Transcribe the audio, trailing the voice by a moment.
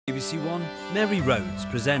BBC One, Merry Roads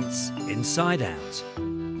presents Inside Out.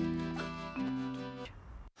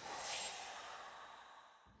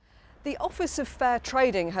 The Office of Fair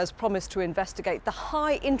Trading has promised to investigate the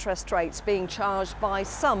high interest rates being charged by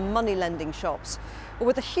some money lending shops. But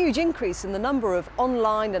with a huge increase in the number of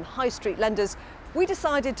online and high street lenders, we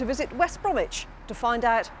decided to visit West Bromwich to find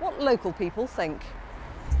out what local people think.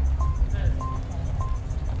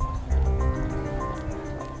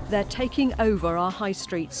 They're taking over our high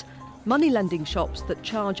streets, money lending shops that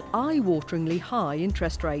charge eye-wateringly high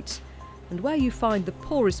interest rates. And where you find the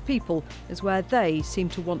poorest people is where they seem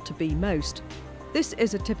to want to be most. This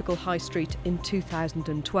is a typical high street in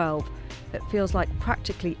 2012. It feels like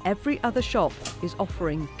practically every other shop is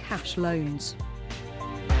offering cash loans.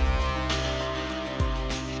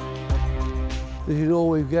 This is all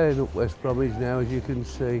we're getting up West Bromwich now, as you can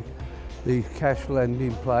see, these cash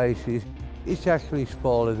lending places. It's actually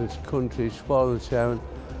spoiling this country, it's spoiling the town.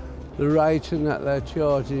 The rates and that they're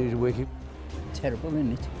charging is wicked. Terrible,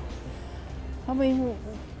 isn't it? I mean,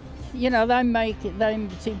 you know, they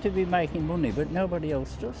seem to be making money, but nobody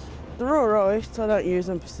else does. They're all right. I don't use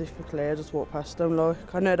them specifically. I just walk past them.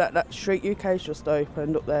 Like, I know that Street UK's just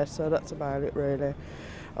opened up there, so that's about it really.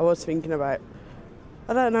 I was thinking about,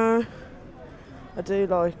 I don't know. I do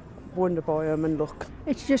like wonder by them and look.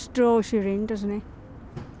 It just draws you in, doesn't it?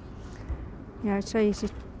 Yeah, it's easy.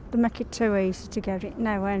 They make it too easy to get it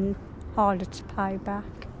now and harder to pay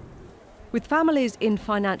back. With families in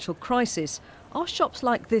financial crisis, are shops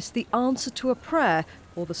like this the answer to a prayer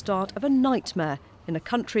or the start of a nightmare in a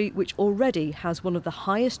country which already has one of the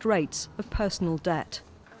highest rates of personal debt?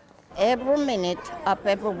 Every minute of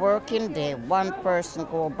every working day, one person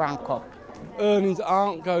goes bankrupt. Earnings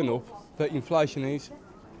aren't going up, but inflation is.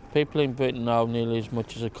 People in Britain owe nearly as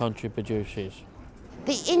much as a country produces.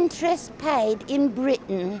 The interest paid in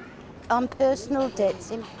Britain on personal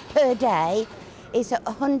debts per day is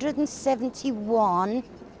 171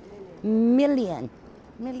 million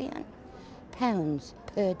pounds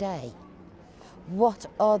per day. What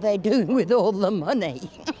are they doing with all the money?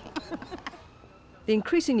 The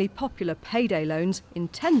increasingly popular payday loans,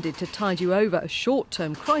 intended to tide you over a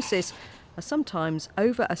short-term crisis, are sometimes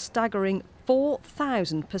over a staggering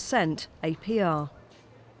 4,000% APR.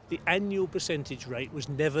 The annual percentage rate was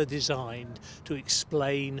never designed to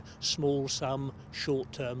explain small sum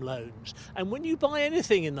short-term loans. And when you buy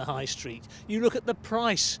anything in the high street, you look at the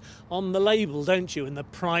price on the label, don't you, and the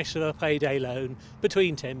price of a payday loan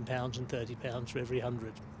between £10 and £30 for every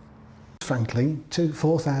 100. Frankly,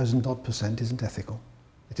 4,000 odd % isn't ethical,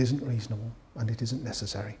 it isn't reasonable, and it isn't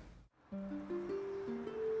necessary.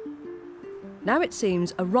 Now it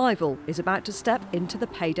seems a rival is about to step into the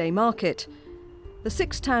payday market. The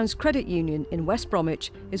 6Towns credit union in West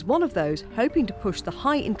Bromwich is one of those hoping to push the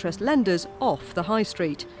high-interest lenders off the high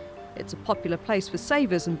street. It's a popular place for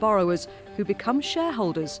savers and borrowers who become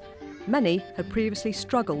shareholders. Many had previously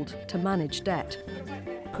struggled to manage debt.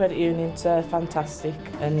 Credit unions are fantastic,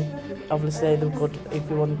 and obviously they're good if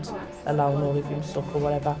you want a loan or if you're stuck or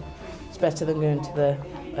whatever. It's better than going to the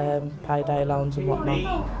payday loans and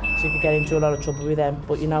whatnot. So you could get into a lot of trouble with them,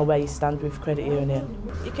 but you know where you stand with credit union.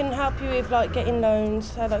 It can help you with like getting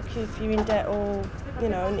loans, so like if you're in debt or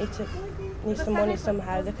need some money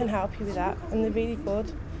somehow, they can help you with that, and they're really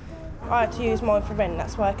good. I had to use mine for rent,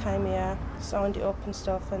 that's why I came here, signed it up and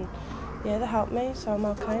stuff, and yeah, they helped me, so I'm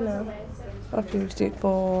okay now. I've used it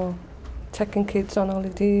for taking kids on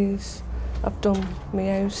holidays. I've done my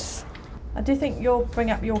house. And do you think you'll bring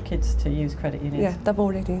up your kids to use credit unions? Yeah, they've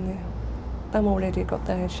already got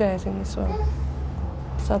their shares in as well.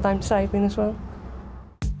 So they're saving as well.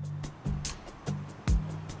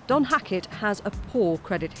 Don Hackett has a poor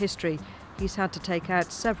credit history. He's had to take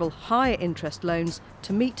out several higher interest loans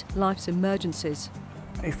to meet life's emergencies.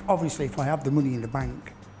 Obviously, if I have the money in the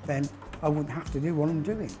bank, then I wouldn't have to do what I'm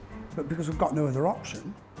doing. But because I've got no other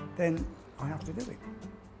option, then I have to do it.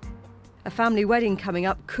 A family wedding coming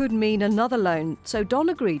up could mean another loan, so Don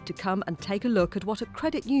agreed to come and take a look at what a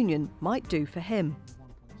credit union might do for him.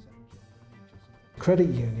 Credit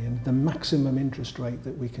union, the maximum interest rate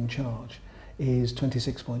that we can charge is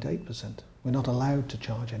 26.8%. We're not allowed to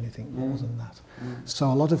charge anything more than that.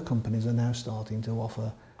 So a lot of companies are now starting to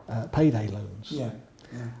offer payday loans.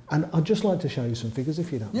 And I'd just like to show you some figures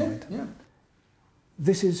if you don't mind.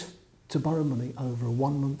 This is to borrow money over a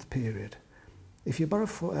 1 month period. If you borrow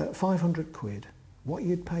 500 quid, what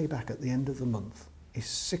you'd pay back at the end of the month is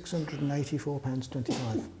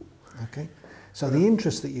 £684.25. Okay? So the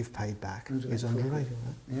interest that you've paid back is £180.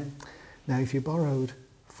 Right? Now, if you borrowed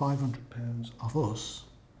 £500 of us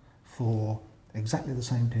for exactly the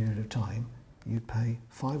same period of time, you'd pay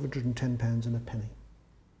 £510 and a penny.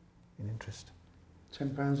 in interest.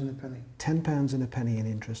 £10 and a penny. £10 and a penny in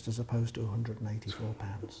interest as opposed to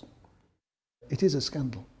 £184. It is a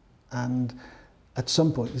scandal, and at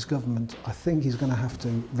some point this government, I think, is going to have to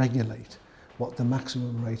regulate what the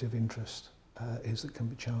maximum rate of interest is that can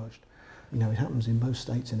be charged. You know, it happens in most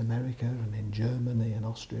states in America and in Germany and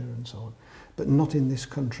Austria and so on, but not in this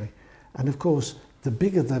country. And of course, the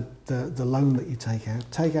bigger the loan that you take out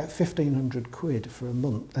 1,500 quid for a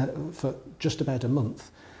month, for just about a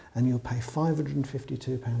month, and you'll pay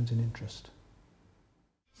 £552 in interest.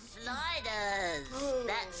 Sliders,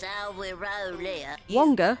 that's how we roll here.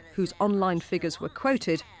 Wonga, whose online figures were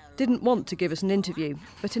quoted, didn't want to give us an interview,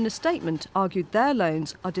 but in a statement argued their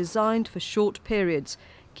loans are designed for short periods,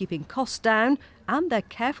 keeping costs down, and they're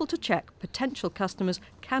careful to check potential customers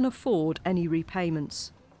can afford any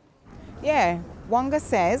repayments. Yeah, Wonga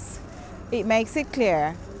says it makes it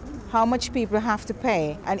clear how much people have to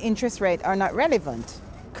pay and interest rates are not relevant.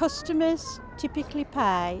 Customers typically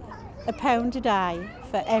pay £1 a day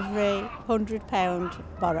for every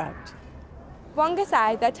 £100 borrowed. Wonga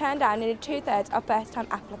say they turn down nearly 2/3 of first-time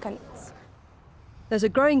applicants. There's a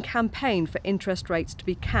growing campaign for interest rates to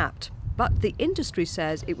be capped, but the industry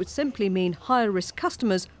says it would simply mean higher-risk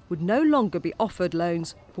customers would no longer be offered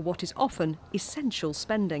loans for what is often essential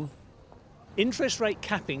spending. Interest rate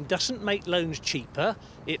capping doesn't make loans cheaper,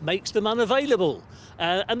 it makes them unavailable.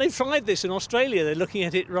 And they've tried this in Australia, they're looking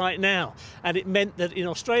at it right now. And it meant that in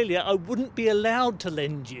Australia I wouldn't be allowed to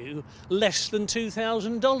lend you less than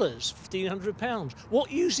 $2,000, £1,500.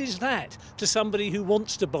 What use is that to somebody who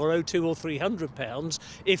wants to borrow £200 or £300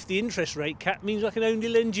 if the interest rate cap means I can only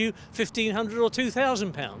lend you £1,500 or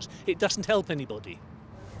 £2,000? It doesn't help anybody.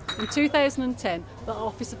 In 2010, the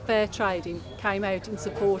Office of Fair Trading came out in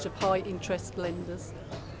support of high interest lenders.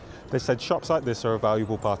 They said shops like this are a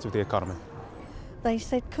valuable part of the economy. They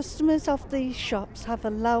said customers of these shops have a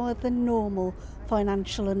lower than normal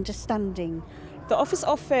financial understanding. The Office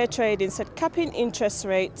of Fair Trading said capping interest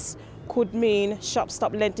rates could mean shops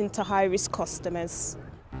stop lending to high-risk customers.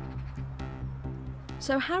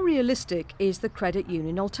 So how realistic is the credit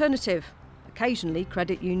union alternative? Occasionally,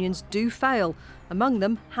 credit unions do fail, among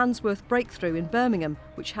them Handsworth Breakthrough in Birmingham,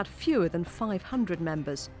 which had fewer than 500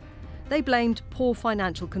 members. They blamed poor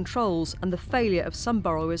financial controls and the failure of some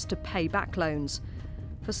borrowers to pay back loans.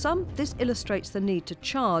 For some, this illustrates the need to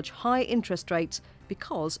charge high interest rates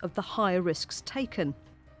because of the higher risks taken.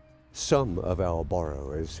 Some of our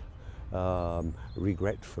borrowers,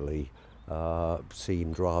 regretfully,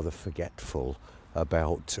 seemed rather forgetful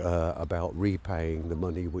about repaying the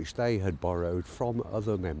money which they had borrowed from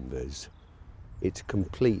other members. It's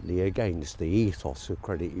completely against the ethos of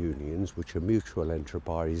credit unions, which are mutual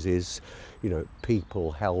enterprises, you know,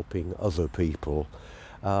 people helping other people,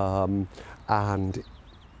 and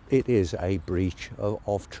it is a breach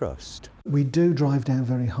of trust. We do drive down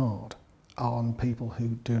very hard on people who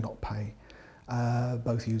do not pay,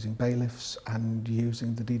 both using bailiffs and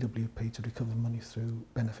using the DWP to recover money through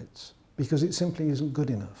benefits, because it simply isn't good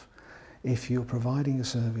enough if you're providing a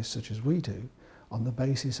service such as we do on the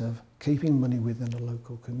basis of keeping money within a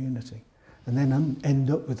local community and then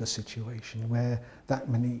end up with a situation where that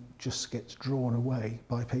money just gets drawn away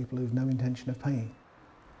by people who have no intention of paying.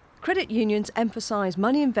 Credit unions emphasise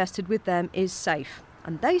money invested with them is safe,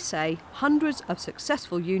 and they say hundreds of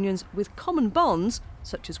successful unions with common bonds,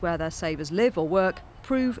 such as where their savers live or work,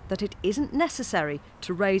 prove that it isn't necessary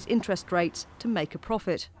to raise interest rates to make a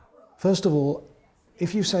profit. First of all,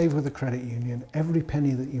 if you save with a credit union, every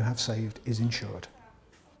penny that you have saved is insured.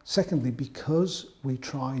 Secondly, because we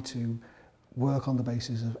try to work on the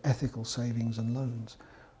basis of ethical savings and loans,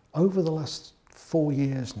 over the last 4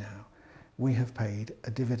 years now, we have paid a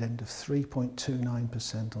dividend of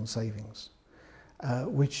 3.29% on savings,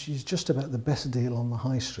 which is just about the best deal on the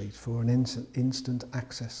high street for an instant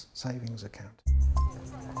access savings account.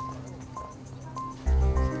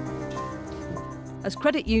 As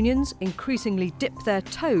credit unions increasingly dip their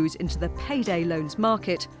toes into the payday loans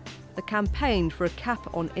market, the campaign for a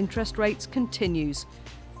cap on interest rates continues.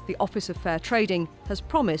 The Office of Fair Trading has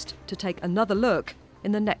promised to take another look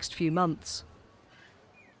in the next few months.